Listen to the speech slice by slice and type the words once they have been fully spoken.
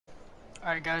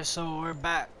Alright guys, so we're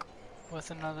back with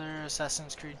another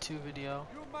Assassin's Creed 2 video.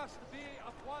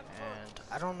 And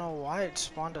I don't know why it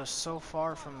spawned us so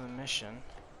far from the mission.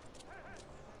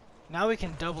 Now we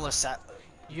can double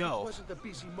Yo. Wasn't a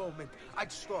busy moment.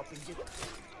 I'd stop and get.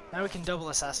 Now we can double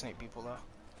assassinate people though.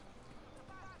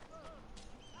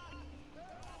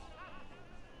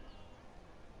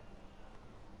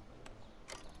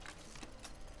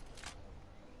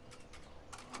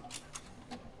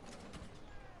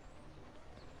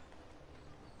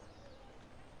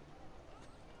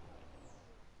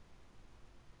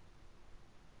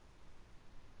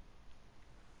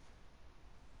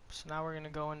 So now we're gonna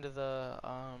go into the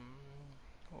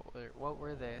what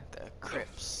were they? The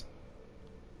crypts.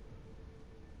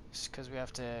 Just because we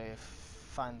have to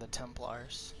find the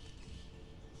Templars.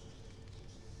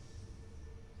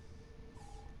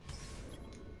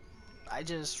 I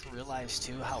just realized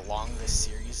too how long this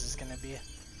series is gonna be,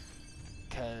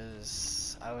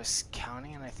 because I was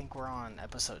counting and I think we're on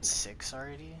episode 6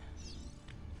 already,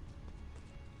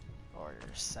 or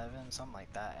 7, something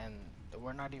like that, and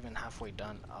we're not even halfway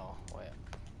done. Oh wait,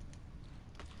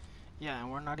 yeah,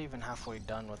 and we're not even halfway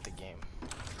done with the game.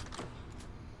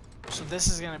 So this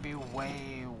is gonna be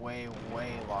way, way,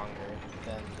 way longer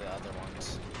than the other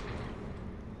ones.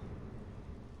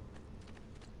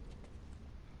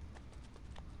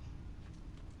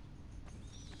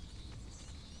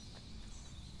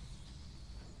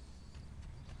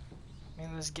 I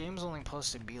mean, this game's only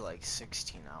supposed to be like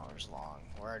 16 hours long.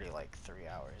 We're already like 3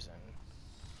 hours in.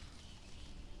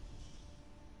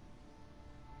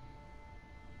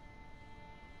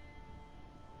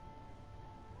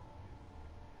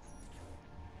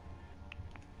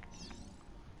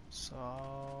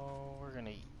 So we're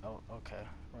gonna, oh, okay.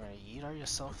 We're gonna yeet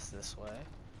ourselves this way,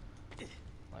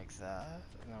 like that,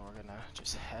 and then we're gonna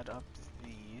just head up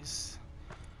these.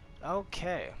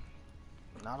 Okay,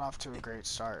 not off to a great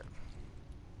start.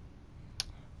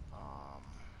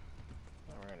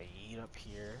 Then we're gonna yeet up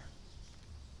here.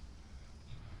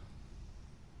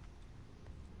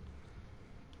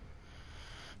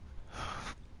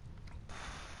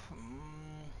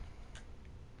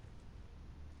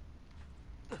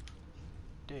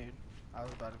 Dude, I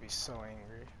was about to be so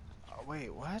angry. Oh,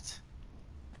 wait, what?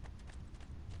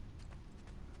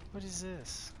 What is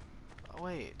this? Oh,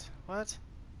 wait, what?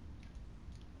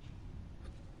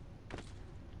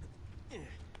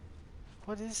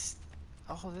 What is...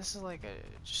 Oh, this is like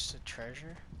just a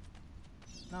treasure?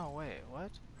 No, wait,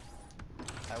 what?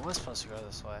 I was supposed to go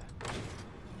this way.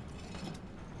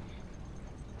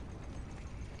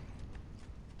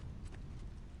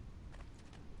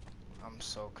 I'm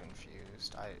so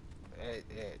confused.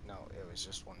 No, it was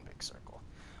just one big circle.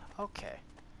 Okay.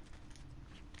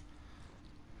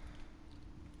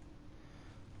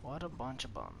 What a bunch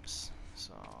of bums.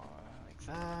 So, like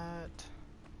that.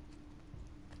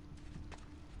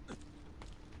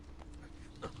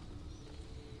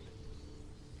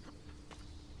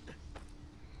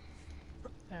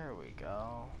 There we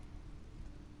go.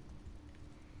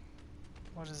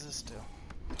 What does this do?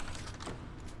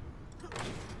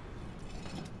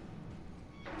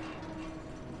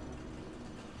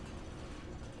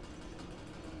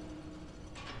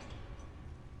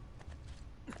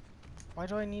 Why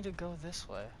do I need to go this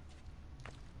way?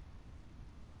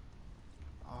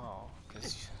 Oh,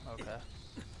 cause okay.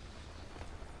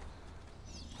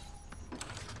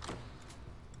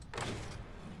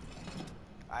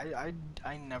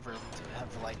 I never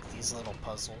have liked these little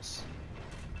puzzles.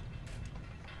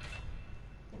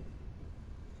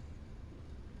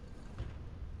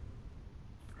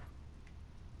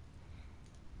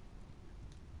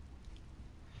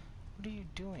 What are you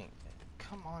doing?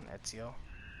 Come on, Ezio.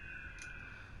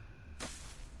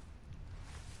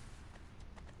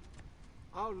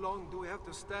 How long do we have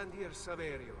to stand here,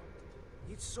 Saverio?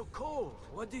 It's so cold.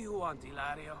 What do you want,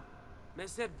 Ilario?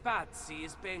 Messer Pazzi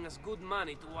is paying us good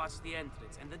money to watch the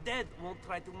entrance, and the dead won't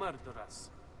try to murder us.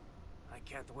 I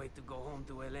can't wait to go home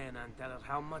to Elena and tell her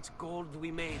how much gold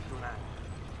we made tonight.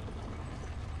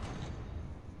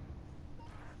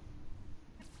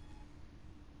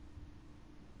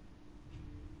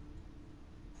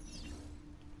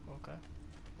 Okay.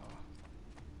 Oh.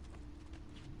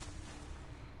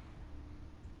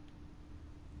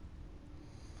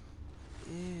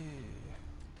 Ew.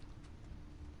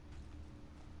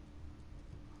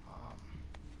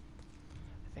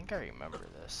 I think I remember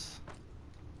this.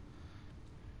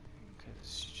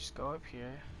 Because you just go up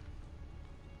here.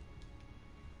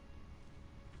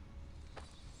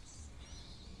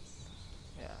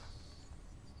 Yeah.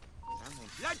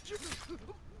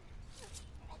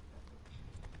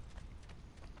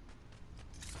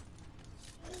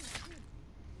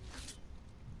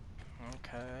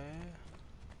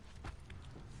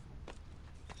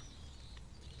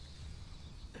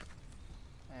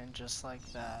 And just like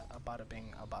that, a bada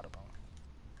bing, a bada boom.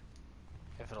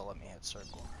 If it'll let me hit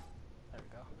circle. There we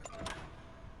go.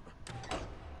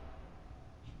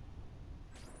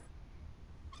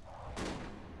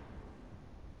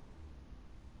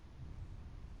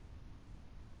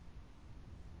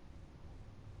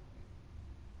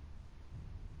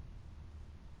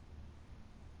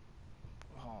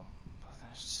 Oh,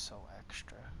 that's so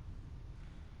extra.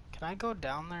 Can I go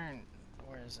down there and...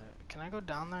 Where is it? Can I go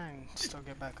down there and still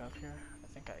get back up here? I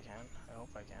think I can. I hope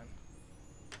I can.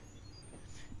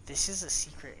 This is a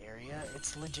secret area?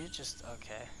 It's legit just...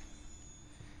 Okay.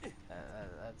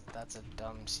 That's a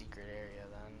dumb secret area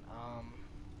then.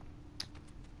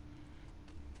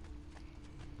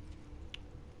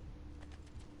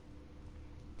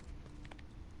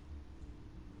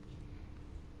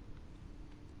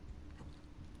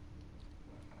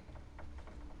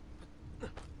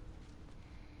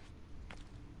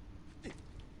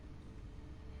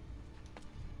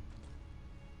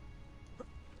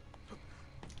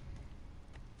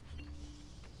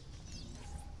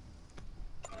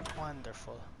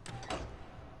 Wonderful.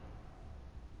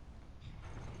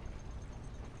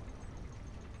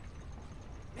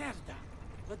 Merda!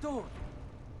 The door!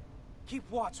 Keep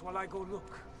watch while I go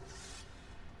look.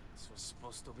 This was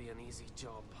supposed to be an easy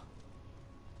job.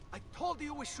 I told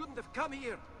you we shouldn't have come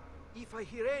here. If I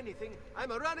hear anything, I'm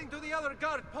running to the other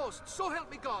guard post. So help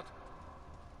me God.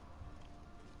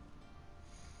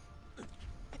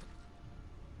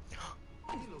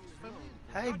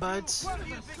 Hey, buds.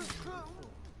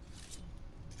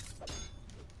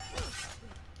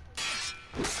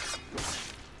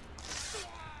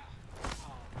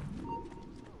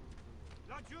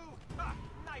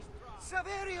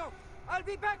 Saverio! I'll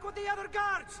be back with the other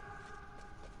guards!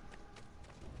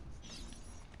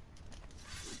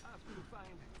 I have to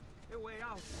find a way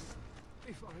out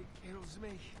before it kills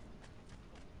me.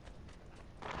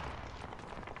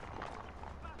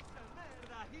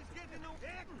 He's getting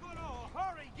away! Eccolo!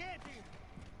 Hurry, get him!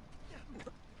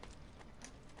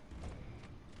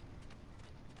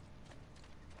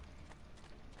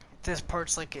 This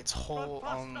part's like its whole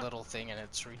own little thing and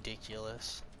it's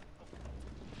ridiculous.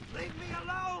 Leave me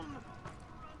alone!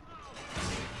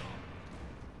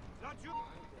 Don't you!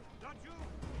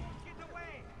 Get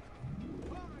away!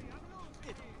 Hurry, I'm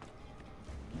losing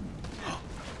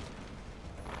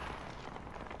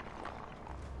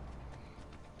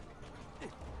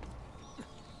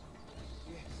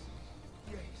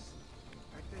Yes.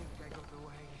 I think I got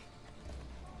away.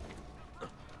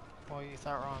 Well, you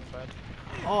thought wrong, bud.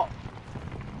 Oh! I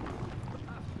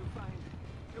have to find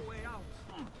a way out.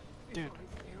 Dude. Before it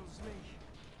kills me.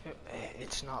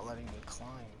 It's not letting me climb.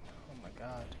 Oh my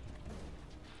god.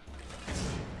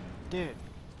 Dude.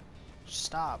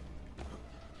 Stop.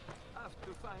 I have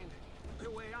to find a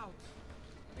way out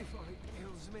before it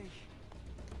kills me.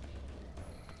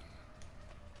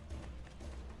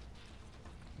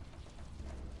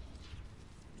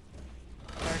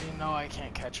 I already know I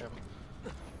can't catch him.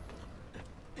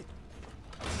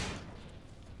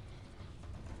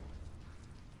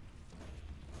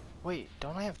 Wait,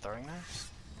 don't I have throwing knives?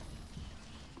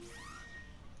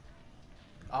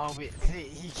 Oh, wait,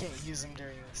 he can't use them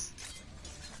during this.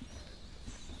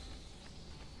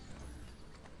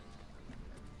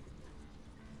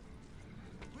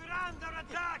 We're under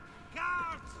attack!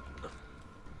 Guards!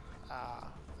 Ah,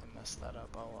 I messed that up.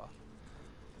 Oh well.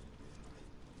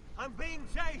 I'm being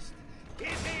chased! Hit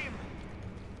him!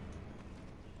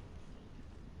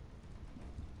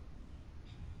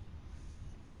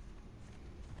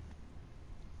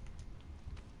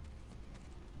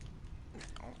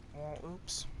 Oh, well,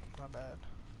 oops. My bad.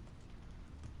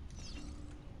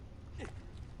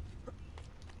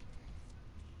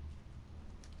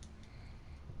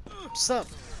 What's up?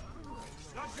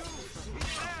 Raju!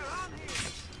 He's there! On him!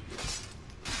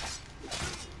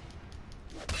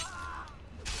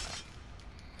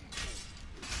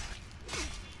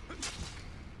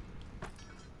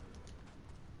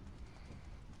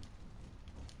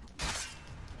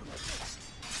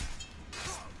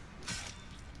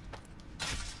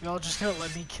 Y'all just gonna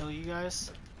let me kill you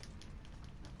guys?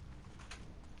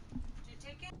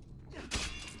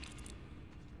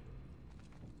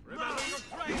 Remember your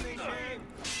training, Shane!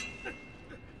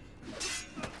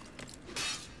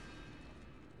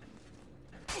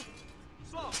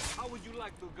 So, how would you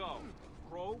like to go?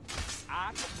 Crow?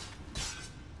 Axe?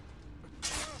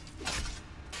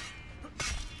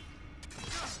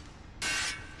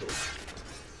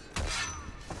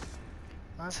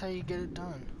 That's how you get it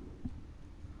done.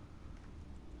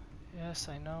 Yes,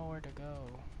 I know where to go.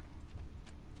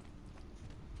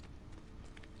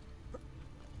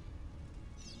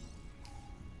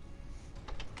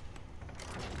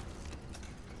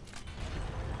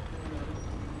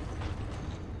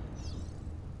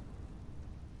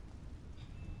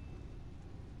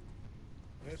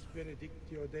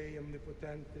 benedictio Dei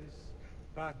omnipotentis,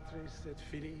 Patris et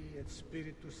Filii et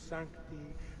Spiritus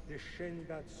Sancti,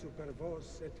 descendat super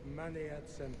vos et maneat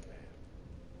semper.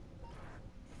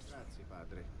 Grazie,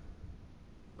 padre.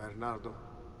 Bernardo?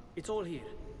 It's all here.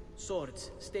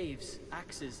 Swords, staves,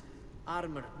 axes,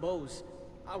 armor, bows.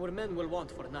 Our men will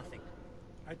want for nothing.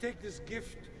 I take this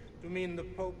gift to mean the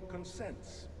Pope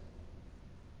consents.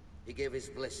 He gave his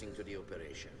blessing to the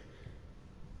operation.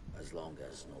 As long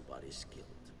as nobody's killed.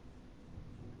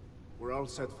 We're all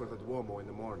set for the Duomo in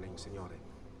the morning, Signore.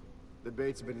 The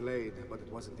bait's been laid, but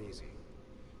it wasn't easy.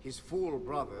 His fool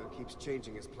brother keeps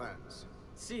changing his plans.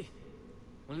 See,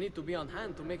 we'll need to be on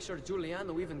hand to make sure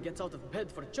Giuliano even gets out of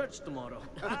bed for church tomorrow.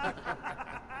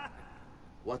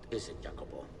 What is it,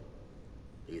 Jacopo?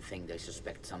 Do you think they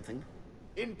suspect something?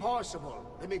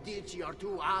 Impossible! The Medici are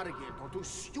too arrogant or too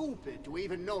stupid to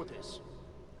even notice.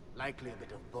 Likely a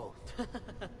bit of both.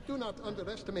 Do not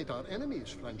underestimate our enemies,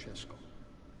 Francesco.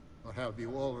 Or have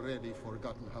you already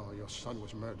forgotten how your son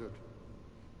was murdered?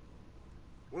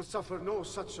 We'll suffer no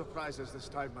such surprises this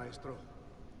time, Maestro.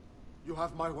 You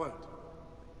have my word.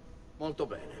 Molto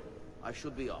bene. I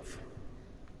should be off.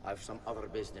 I've some other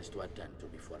business to attend to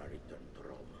before I return to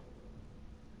Rome.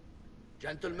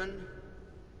 Gentlemen,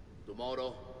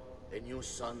 tomorrow, a new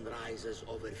sun rises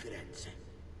over Firenze.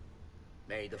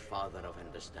 May the Father of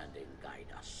Understanding guide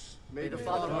us. May the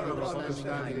Father of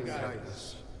Understanding guide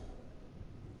us.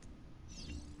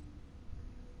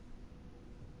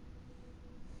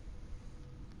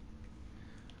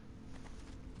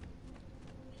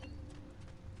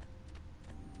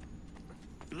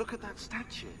 Look at that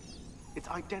statue. It's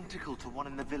identical to one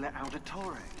in the Villa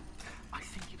Auditore. I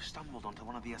think you've stumbled onto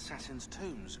one of the assassin's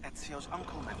tombs Ezio's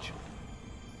uncle mentioned.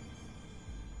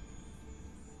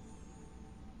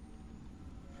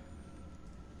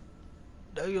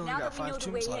 No, you only now got that we know 5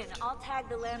 the way tombs in, left. I'll tag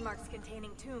the landmarks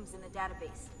containing tombs in the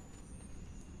database.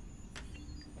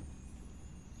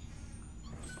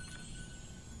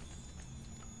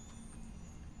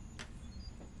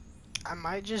 I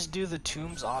might just do the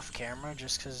tombs off camera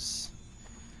just because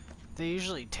they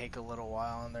usually take a little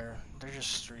while and they're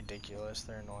just ridiculous.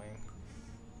 They're annoying.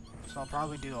 So I'll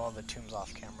probably do all the tombs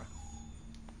off camera.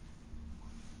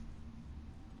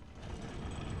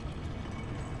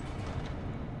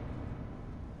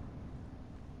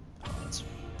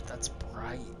 That's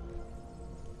bright.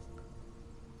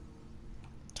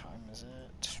 What time is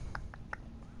it?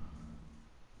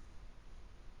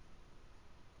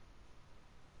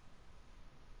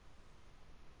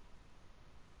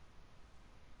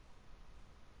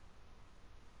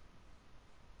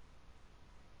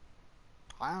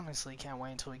 I honestly can't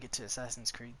wait until we get to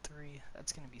Assassin's Creed 3.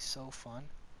 That's gonna be so fun.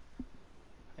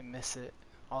 I miss it.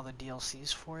 All the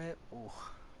DLCs for it. Ooh,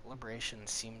 Liberation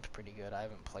seemed pretty good. I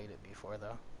haven't played it before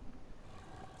though.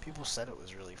 People said it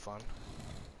was really fun.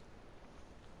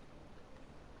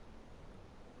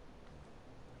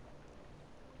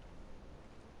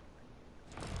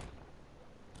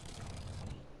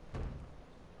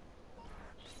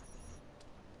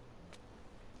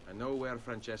 I know where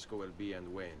Francesco will be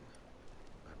and when,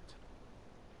 but...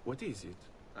 What is it?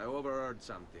 I overheard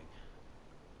something.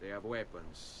 They have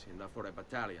weapons, enough for a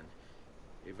battalion.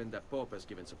 Even the Pope has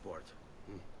given support.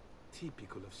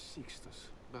 Typical of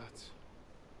Sixtus, but...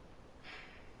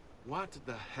 What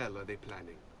the hell are they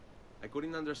planning? I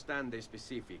couldn't understand the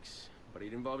specifics, but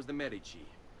it involves the Medici,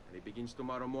 and it begins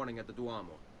tomorrow morning at the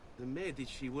Duomo. The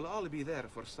Medici will all be there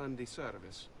for Sunday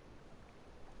service.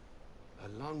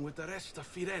 Along with the rest of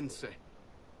Firenze.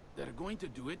 They're going to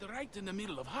do it right in the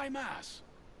middle of High Mass.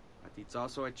 But it's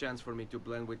also a chance for me to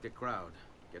blend with the crowd,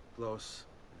 get close,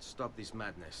 and stop this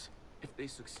madness. If they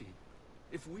succeed,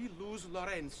 if we lose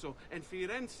Lorenzo and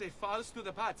Firenze falls to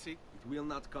the Pazzi... It will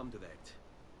not come to that.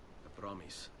 I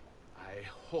promise. I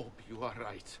hope you are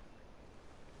right.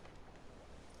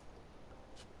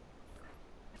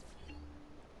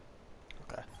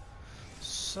 Okay.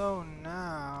 So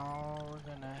now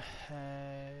we're gonna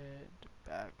head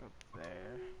back up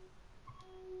there.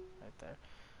 Right there.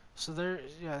 So there,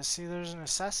 yeah, see there's an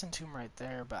assassin tomb right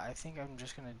there, but I think I'm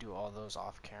just gonna do all those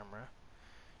off camera.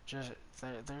 Just,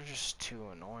 they're just too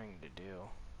annoying to do.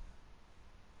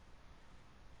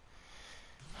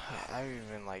 I've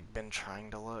even like been trying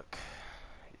to look.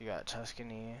 You got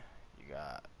Tuscany, you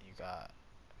got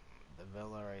the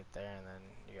villa right there, and then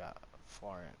you got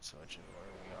Florence, which is where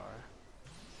we are.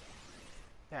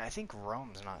 Yeah, I think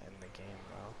Rome's not in the game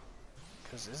though.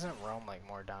 Cause isn't Rome like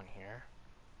more down here?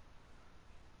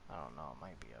 I don't know, it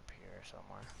might be up here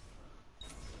somewhere.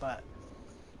 But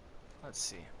let's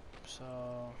see.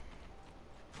 So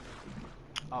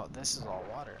oh, this is all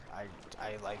water. I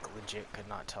like legit could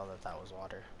not tell that that was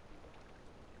water.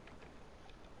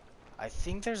 I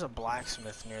think there's a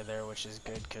blacksmith near there, which is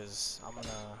good because I'm gonna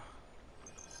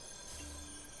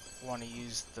want to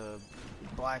use the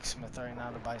blacksmith right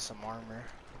now to buy some armor.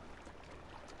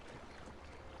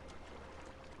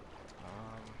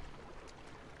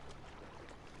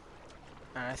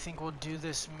 And I think we'll do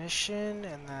this mission,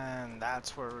 and then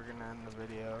that's where we're gonna end the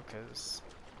video, because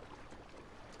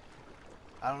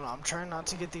I don't know, I'm trying not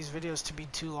to get these videos to be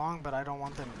too long, but I don't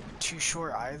want them too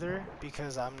short either,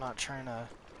 because I'm not trying to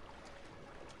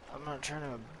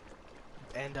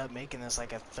end up making this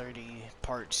like a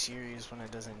 30-part series when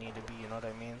it doesn't need to be, you know what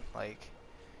I mean? Like,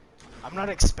 I'm not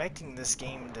expecting this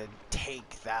game to take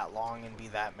that long and be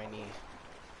that many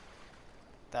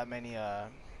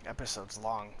episodes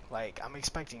long. Like, I'm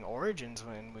expecting Origins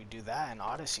when we do that and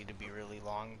Odyssey to be really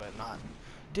long, but not,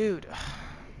 dude,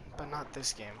 but not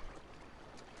this game.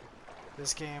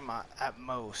 This game, at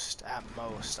most, I'm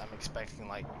expecting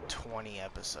like 20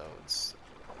 episodes.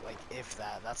 Like, if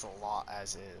that, that's a lot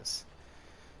as is.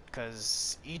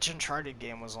 Because each Uncharted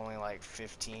game was only like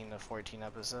 15 to 14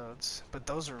 episodes, but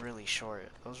those are really short.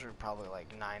 Those are probably like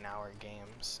 9-hour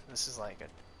games. This is like a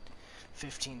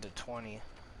 15 to 20.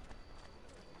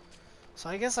 So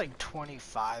I guess like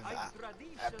 25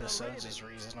 episodes is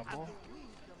reasonable,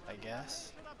 I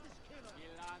guess.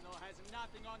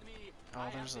 Oh,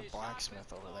 there's a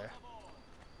blacksmith over there.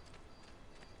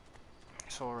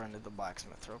 So we'll run to the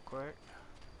blacksmith real quick.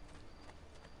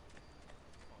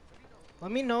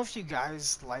 Let me know if you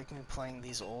guys like me playing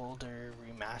these older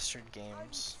remastered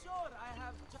games.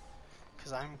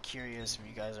 Because I'm curious if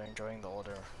you guys are enjoying the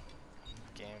older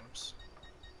games.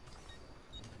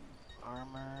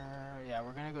 Armor, yeah,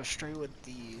 we're gonna go straight with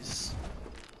these.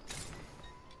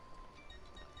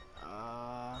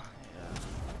 Yeah,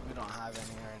 we don't have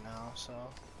any right now, so.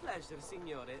 Pleasure,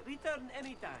 signore. Return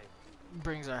anytime.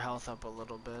 Brings our health up a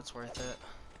little bit, it's worth it.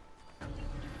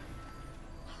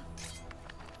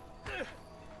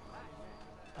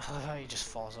 I love how he just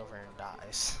falls over and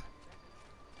dies.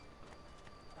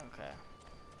 Okay.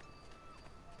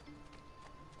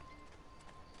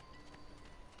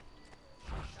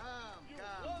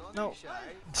 No.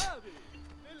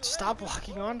 Stop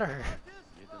walking onto her.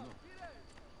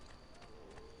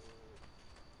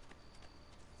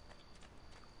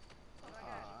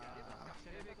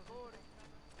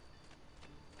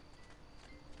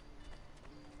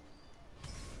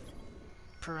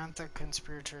 Prevent the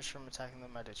conspirators from attacking the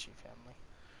Medici family.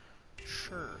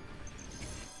 Sure.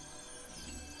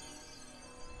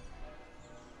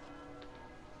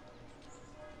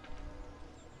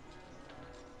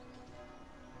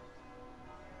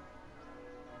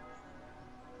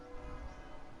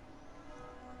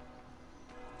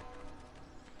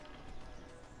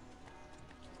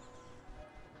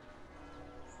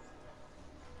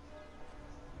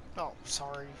 Oh,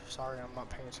 sorry, I'm not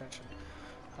paying attention.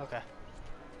 Okay.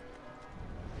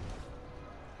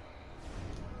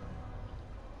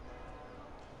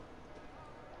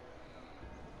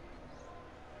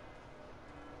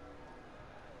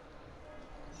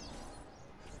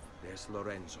 There's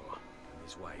Lorenzo and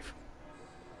his wife.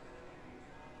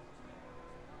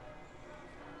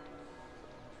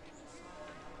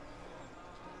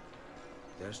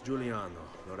 There's Giuliano,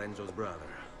 Lorenzo's brother.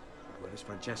 Where is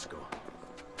Francesco?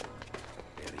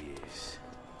 There he is.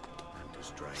 Time to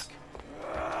strike.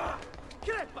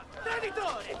 Crepa!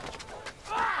 Traditore!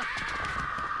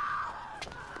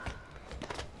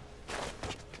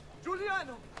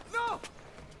 Giuliano! No!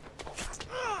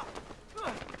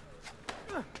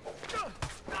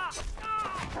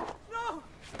 No!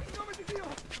 In nome di Dio!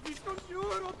 Vi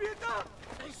scongiuro, pietà!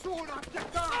 Nessuna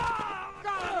pietà!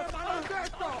 Cane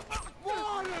maledetto!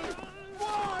 Muori!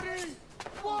 Muori!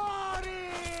 Muori!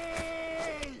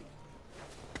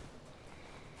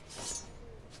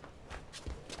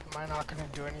 Am I not gonna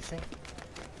do anything?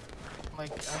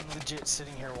 Like, I'm legit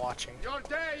sitting here watching. Your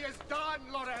day is done,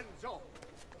 Lorenzo!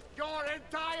 Your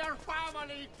entire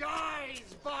family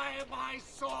dies by my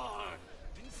sword!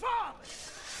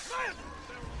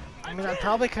 I mean, I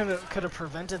probably could have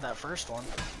prevented that first one.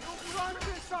 You run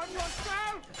this on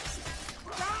yourself!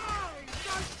 Die!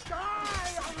 Just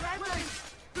die already!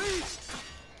 Please!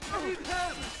 I need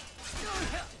help!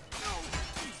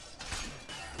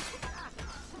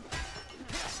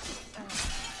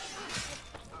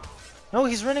 No,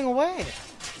 he's running away!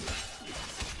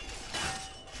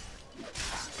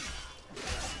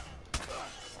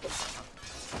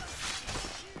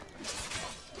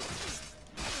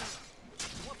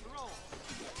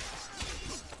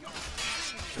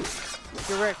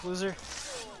 Get wrecked, loser.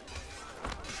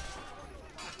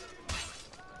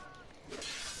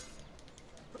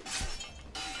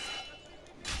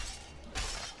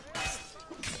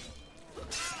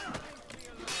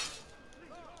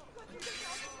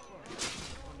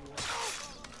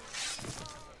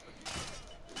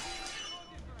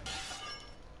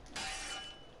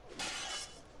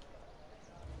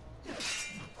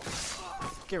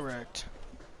 get wrecked.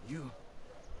 You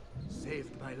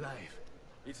saved my life.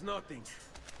 It's nothing.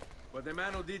 But the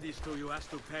man who did this to you has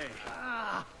to pay.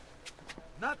 Ah!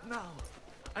 Not now.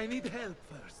 I need help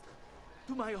first.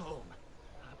 To my home.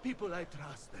 People I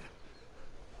trust there.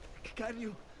 Can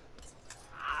you...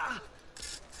 Ah!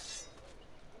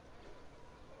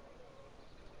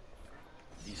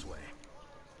 This way.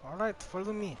 Alright,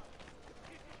 follow me.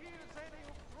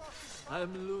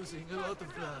 I'm losing a lot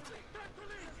of blood.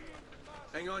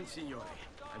 Hang on, signore.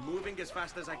 I'm moving as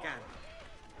fast as I can.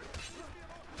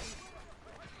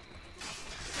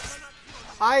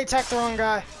 I attacked the wrong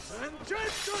guy.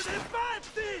 Francesco de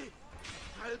Pazzi!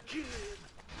 I'll kill him.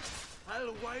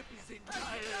 I'll wipe his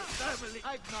entire family.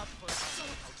 I've not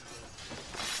forgotten.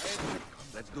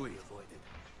 Let's do it.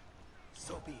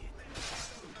 So be it.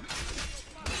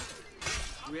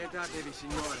 Quietate,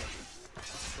 signore.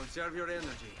 Conserve your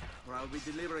energy, or I'll be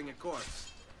delivering a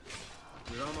corpse.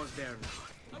 We're almost there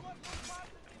now.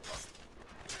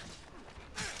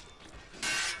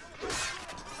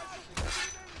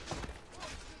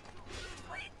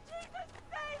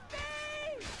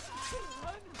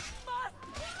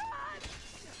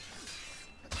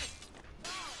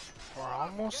 We're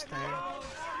almost there.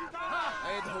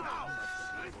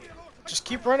 Just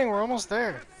keep running, we're almost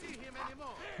there.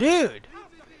 Dude!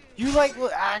 You like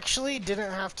actually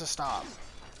didn't have to stop.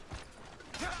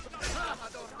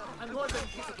 I'm more than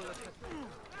capable of...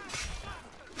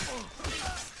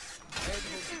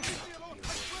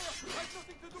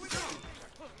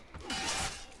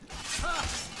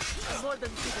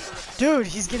 Dude,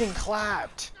 he's getting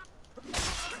clapped.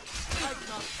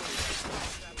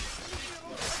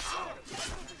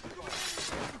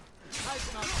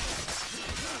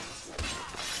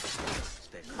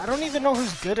 I don't even know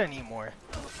who's good anymore.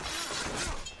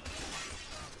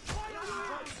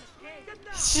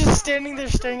 He's just standing there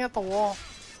staring at the wall.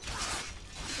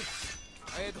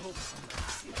 I had hope.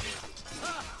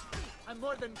 I'm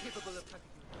more than capable of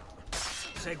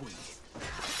Segui me.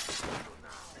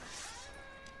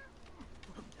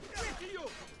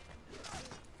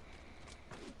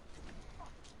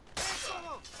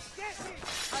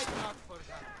 I've not forgotten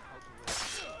how to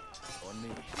work. On me.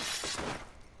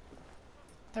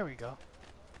 There we go.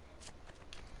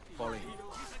 Fall in.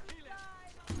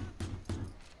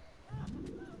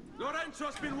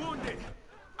 Lorenzo's been wounded.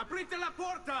 Aprite la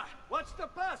porta! What's the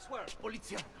password?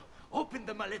 Poliziano, open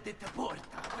the maledetta porta.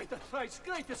 By the thrice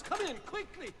greatest, come in,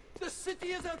 quickly! The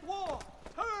city is at war!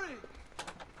 Hurry!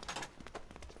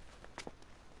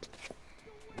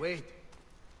 Wait.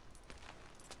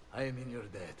 I am in your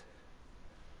debt.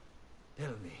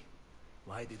 Tell me,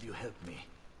 why did you help me?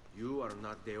 You are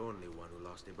not the only one who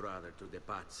lost a brother to the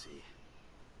Pazzi.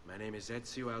 My name is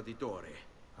Ezio Auditore.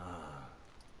 Ah.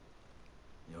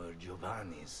 You're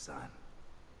Giovanni's son.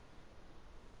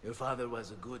 Your father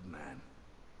was a good man.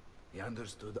 He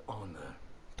understood honor,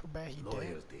 Too bad he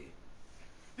loyalty.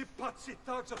 The Pazzi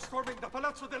thugs are storming the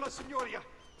Palazzo della Signoria.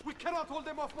 We cannot hold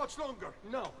them off much longer.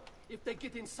 No. If they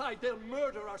get inside, they'll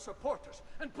murder our supporters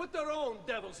and put their own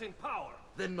devils in power.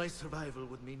 Then my survival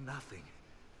would mean nothing.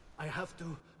 I have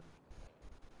to...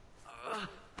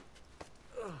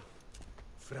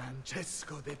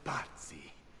 Francesco de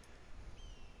Pazzi.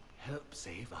 Help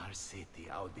save our city,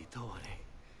 Auditore.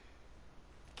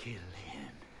 Kill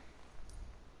him.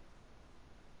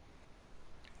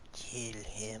 Kill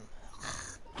him.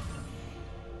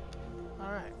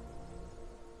 Alright.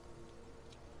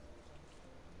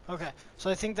 Okay, so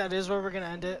I think that is where we're gonna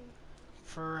end it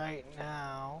for right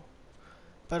now.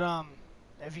 But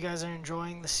if you guys are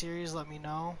enjoying the series, let me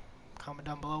know. Comment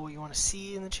down below what you want to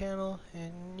see in the channel.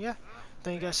 And yeah,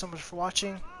 thank you guys so much for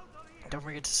watching. Don't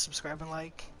forget to subscribe and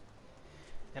like.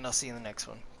 And I'll see you in the next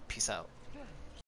one. Peace out.